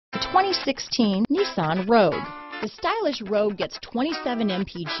2016 Nissan Rogue. The stylish Rogue gets 27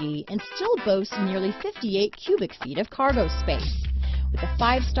 mpg and still boasts nearly 58 cubic feet of cargo space. With a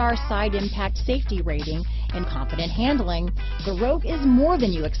 5-star side impact safety rating and confident handling, the Rogue is more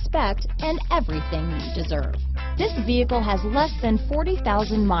than you expect and everything you deserve. This vehicle has less than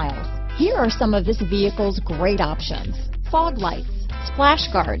 40,000 miles. Here are some of this vehicle's great options: fog lights,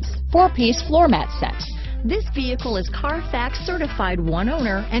 splash guards, 4-piece floor mat set. This vehicle is Carfax certified one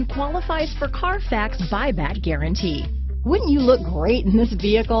owner and qualifies for Carfax buyback guarantee. Wouldn't you look great in this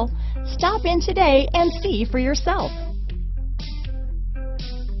vehicle? Stop in today and see for yourself.